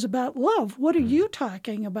Christ was about love. What are you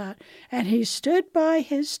talking about? And he stood by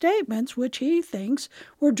his statements, which he thinks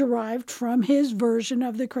were derived from his version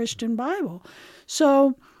of the Christian Bible.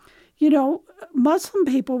 So, you know, Muslim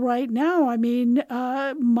people right now, I mean,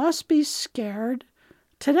 must be scared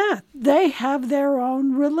to death. They have their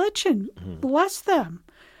own religion. Bless them.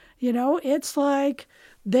 You know, it's like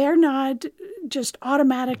they're not just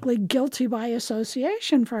automatically guilty by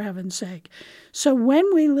association, for heaven's sake. So when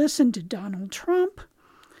we listen to Donald Trump,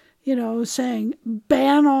 you know, saying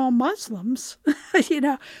ban all Muslims, you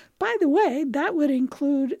know, by the way, that would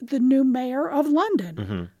include the new mayor of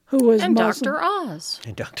London, who was and Muslim. Dr. Oz.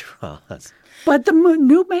 And Dr. Oz. But the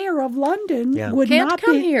new mayor of London would Can't not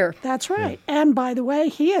come be here. That's right. Yeah. And by the way,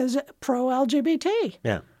 he is pro-LGBT.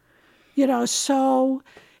 Yeah. So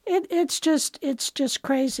it's just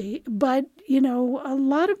crazy. But a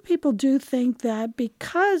lot of people do think that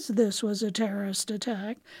because this was a terrorist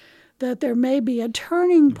attack, that there may be a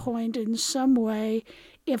turning point in some way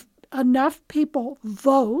if enough people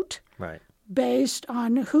vote. Right. Based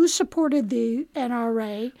on who supported the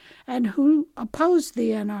NRA and who opposed the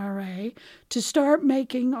NRA, to start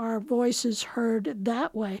making our voices heard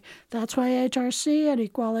that way. That's why HRC and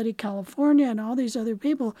Equality California and all these other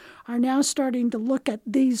people are now starting to look at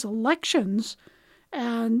these elections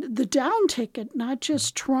and the down ticket, not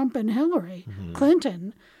just Trump and Hillary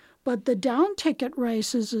Clinton, but the down ticket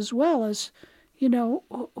races as well as,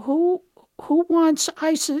 who wants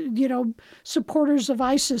ISIS, supporters of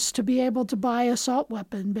ISIS to be able to buy assault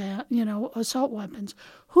weapons?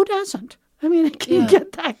 Who doesn't? I mean, it can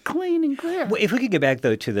get that clean and clear. Well, if we could get back,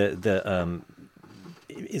 though, to the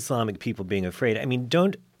Islamic people being afraid, I mean,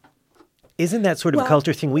 isn't that sort of a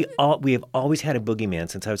culture thing? We have always had a boogeyman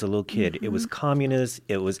since I was a little kid. It was communist.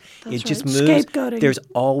 It just moves. Scapegoating. There's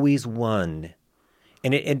always one.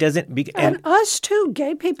 And it doesn't be... And us too,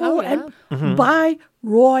 gay people, by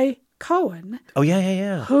Roy Cohen. Oh,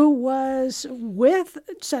 yeah. Who was with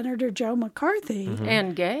Senator Joe McCarthy.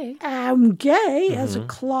 And gay. As a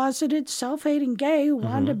closeted, self-hating gay who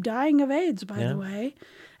wound up dying of AIDS, by the way.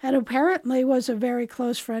 And apparently was a very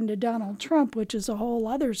close friend to Donald Trump, which is a whole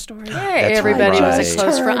other story. Hey, everybody was a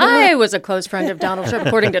close friend. I was a close friend of Donald Trump,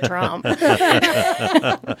 according to Trump.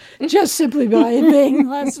 Just simply by being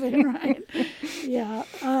lesbian, right? Yeah.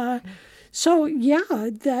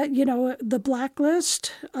 The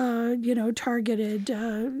blacklist, targeted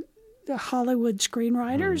the Hollywood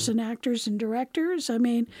screenwriters and actors and directors. I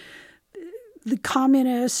mean, the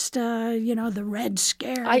communist, the Red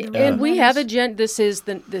Scare. And we have this is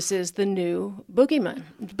the new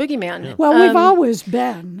boogeyman. Yeah. Well, we've always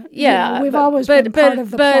been. Yeah, we've always been part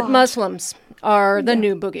of the plot. But Muslims are the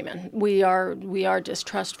new boogeyman. We are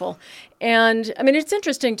distrustful. And I mean, it's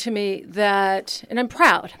interesting to me that, and I'm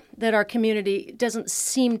proud that our community doesn't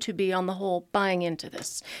seem to be, on the whole, buying into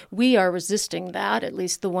this. We are resisting that, at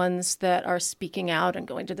least the ones that are speaking out and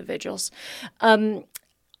going to the vigils.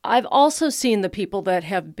 I've also seen the people that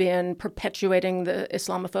have been perpetuating the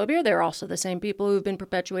Islamophobia. They're also the same people who've been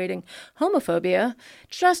perpetuating homophobia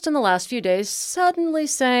just in the last few days, suddenly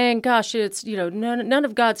saying, gosh, it's, none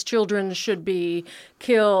of God's children should be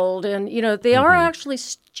killed. And, they are actually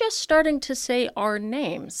just starting to say our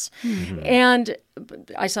names. And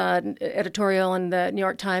I saw an editorial in the New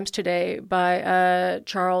York Times today by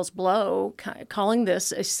Charles Blow calling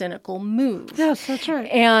this a cynical move. Yes, that's right.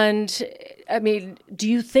 And I mean, do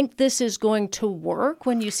you think this is going to work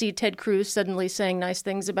when you see Ted Cruz suddenly saying nice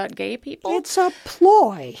things about gay people? It's a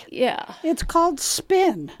ploy. Yeah. It's called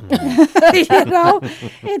spin.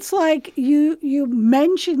 It's like you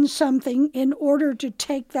mention something in order to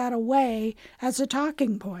take that away as a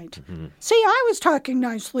talking point. See, I was talking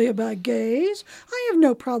nicely about gays. I have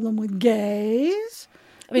no problem with gays.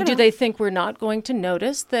 I mean, do they think we're not going to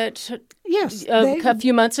notice that? Yes. A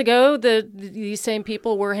few months ago, these same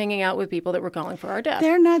people were hanging out with people that were calling for our death.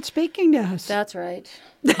 They're not speaking to us. That's right.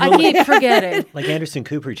 I keep forgetting. Like Anderson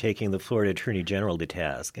Cooper taking the Florida Attorney General to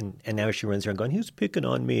task, and now she runs around going, "Who's picking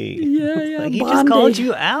on me?" Yeah. Like, he just called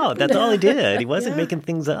you out. That's all he did. He wasn't making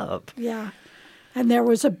things up. Yeah. And there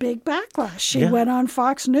was a big backlash. She went on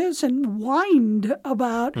Fox News and whined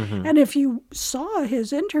about, and if you saw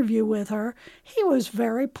his interview with her, he was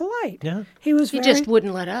very polite. Yeah. He just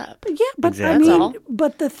wouldn't let up. Yeah, but exactly. I mean,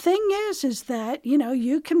 but the thing is that,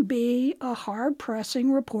 you can be a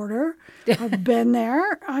hard-pressing reporter. I've been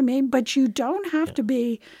there. I mean, but you don't have to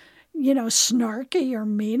be, snarky or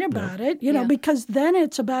mean about it, because then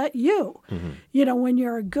it's about you. When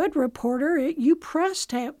you're a good reporter, you press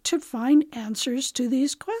to find answers to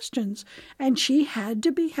these questions. And she had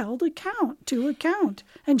to be held to account.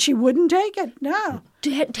 And she wouldn't take it. No.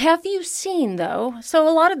 Have you seen, though? So a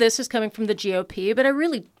lot of this is coming from the GOP, but I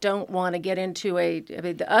really don't want to get into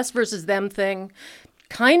the us versus them thing.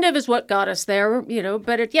 Kind of is what got us there,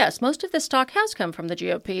 but yes, most of this talk has come from the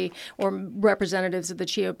GOP or representatives of the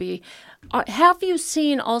GOP. Have you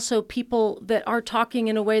seen also people that are talking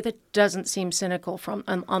in a way that doesn't seem cynical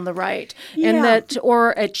on the right, and that,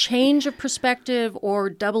 or a change of perspective or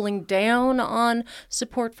doubling down on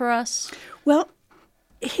support for us? Well,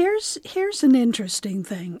 here's an interesting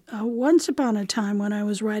thing. Once upon a time when I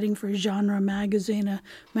was writing for Genre Magazine, a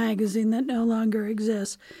magazine that no longer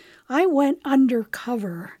exists, I went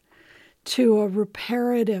undercover to a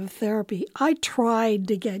reparative therapy. I tried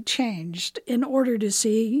to get changed in order to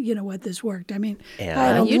see, what this worked. I mean, I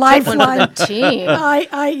had a lifeline.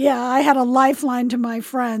 I had a lifeline to my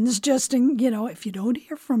friends just in, if you don't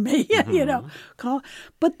hear from me, call.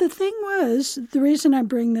 But the thing was, the reason I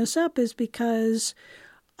bring this up is because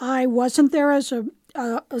I wasn't there as a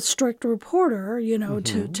strict reporter,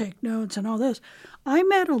 to take notes and all this. I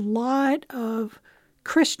met a lot of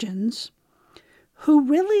Christians who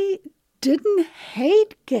really didn't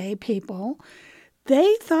hate gay people.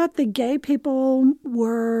 They thought the gay people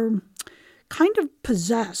were kind of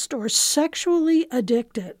possessed or sexually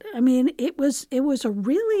addicted. I mean, it was a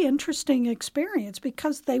really interesting experience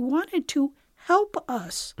because they wanted to help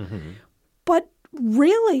us, but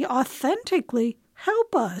really authentically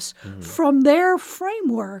help us from their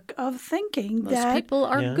framework of thinking Most people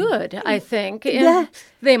are good, I think. And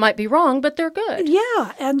they might be wrong, but they're good.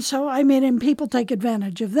 Yeah. And so, and people take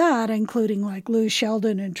advantage of that, including like Lou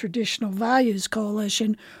Sheldon and Traditional Values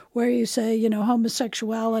Coalition, where you say,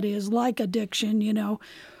 homosexuality is like addiction.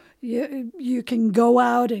 You can go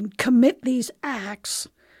out and commit these acts,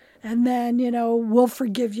 and then, we'll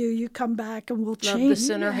forgive you. You come back and we'll change. Love the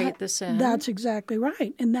sinner, hate the sin. That's exactly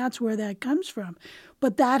right. And that's where that comes from.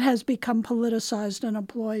 But that has become politicized and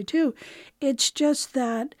employed too. It's just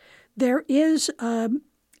that there is a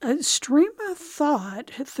stream of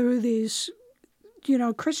thought through these,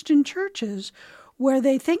 Christian churches where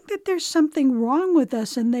they think that there's something wrong with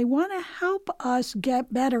us and they want to help us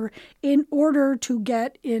get better in order to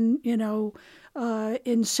get in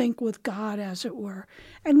sync with God, as it were.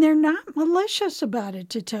 And they're not malicious about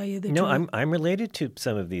it, to tell you the truth. No, I'm related to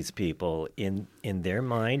some of these people. In their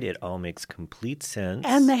mind, it all makes complete sense.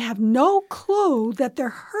 And they have no clue that they're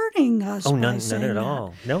hurting us. Oh, none at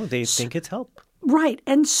all. No, they think it's help. Right.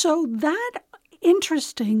 And so that,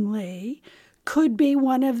 interestingly, could be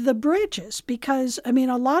one of the bridges because, a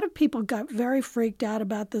lot of people got very freaked out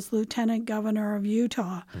about this lieutenant governor of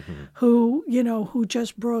Utah who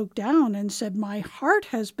just broke down and said, my heart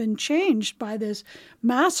has been changed by this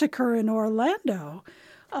massacre in Orlando.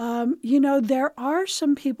 There are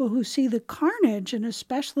some people who see the carnage, and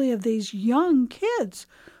especially of these young kids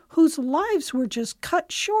whose lives were just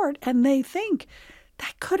cut short, and they think,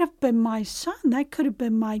 that could have been my son. That could have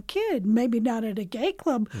been my kid. Maybe not at a gay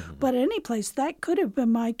club, but any place. That could have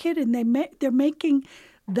been my kid. And they're making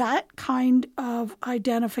that kind of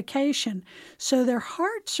identification. So their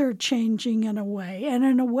hearts are changing in a way, and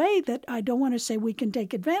in a way that I don't want to say we can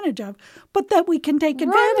take advantage of, but that we can take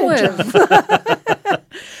advantage of.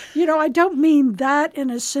 I don't mean that in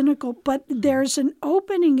a cynical, but there's an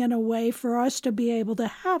opening in a way for us to be able to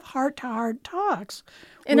have heart-to-heart talks.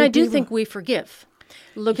 And I do think we forgive.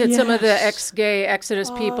 Look at some of the ex-gay Exodus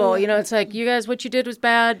people. It's like, you guys, what you did was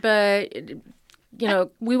bad, but,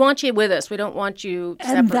 we want you with us. We don't want you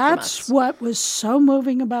separate from us. And that's what was so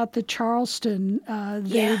moving about the Charleston,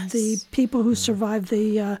 the people who survived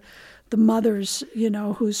the mothers,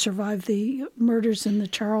 who survived the murders in the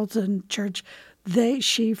Charleston church.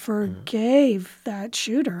 She forgave that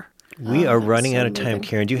shooter. We are running out of time,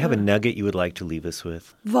 Karen. Do you have a nugget you would like to leave us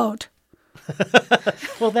with? Vote.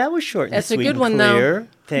 Well, that was short and That's sweet a good one, and clear. though.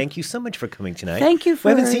 Thank you so much for coming tonight. Thank you for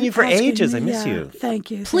We haven't seen you for ages. Me. I miss you. Thank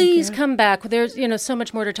you. Please come back. There's so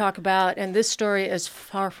much more to talk about, and this story is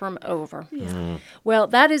far from over. Well,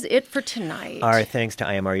 that is it for tonight. Our thanks to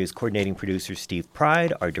IMRU's coordinating producer, Steve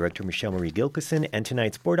Pride, our director, Michelle Marie Gilkison, and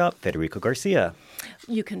tonight's board op, Federico Garcia.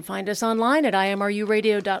 You can find us online at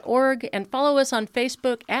imruradio.org and follow us on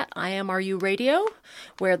Facebook at IMRU Radio,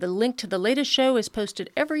 where the link to the latest show is posted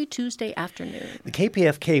every Tuesday afternoon. The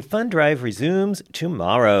KPFK Fund Drive resumes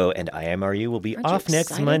tomorrow, and IMRU will be off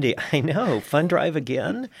next Monday. I know, Fund Drive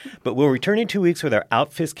again, but we'll return in 2 weeks with our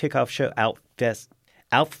Outfest kickoff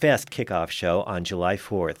show on July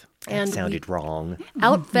 4th. That sounded wrong.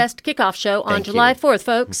 Outfest kickoff show on July 4th,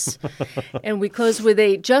 folks. And we close with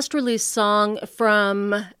a just-released song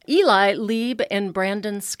from Eli, Lieb, and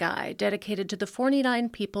Brandon Sky, dedicated to the 49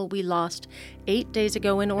 people we lost 8 days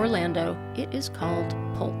ago in Orlando. It is called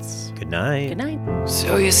Pulse. Good night. Good night.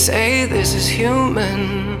 So you say this is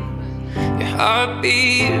human, your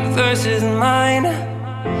heartbeat versus mine.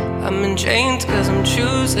 I'm in chains 'cause I'm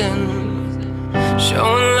choosing,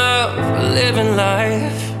 showing love or living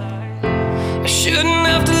life. I shouldn't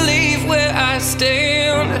have to leave where I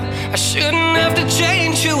stand. I shouldn't have to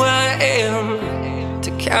change who I am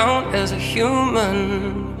to count as a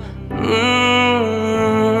human.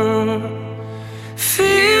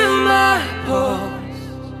 Feel my pulse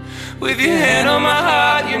with your hand on my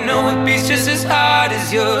heart. You know it beats just as hard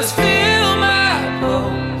as yours. Feel my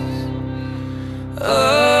pulse.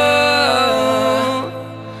 Oh,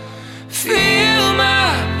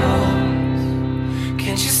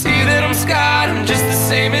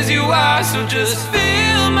 just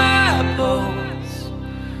feel my pulse.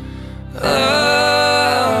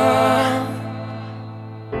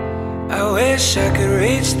 I wish I could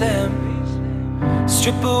reach them,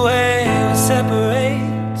 strip away what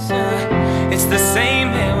separates. It's the same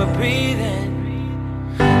air we're breathing,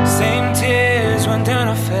 same tears run down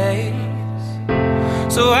our face.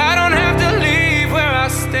 So I don't have to leave where I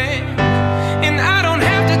stand, and I don't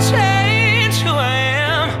have to change who I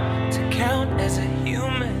am to count as a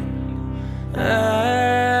human.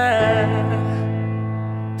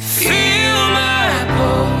 Feel my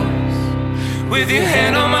pulse with your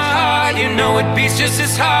hand on my heart. You know it beats just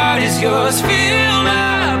as hard as yours. Feel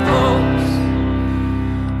my pulse.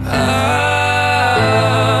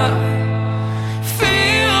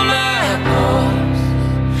 Feel my pulse.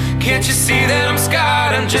 Can't you see that I'm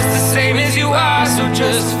scarred? I'm just the same as you are. So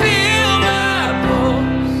just feel my pulse.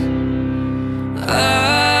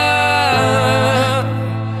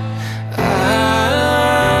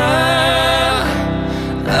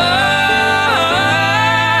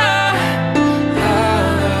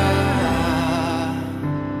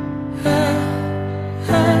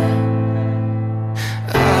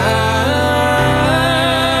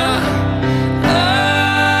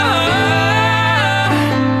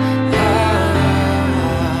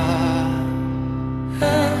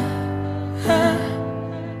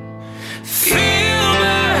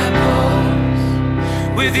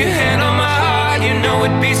 With your hand on my heart, you know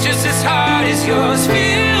it beats just as hard as yours.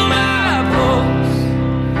 Feel my pulse.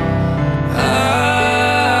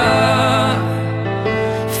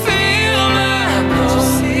 Feel my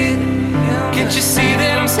pulse. Can't you see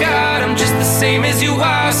that I'm scarred? I'm just the same as you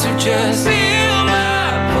are, so just feel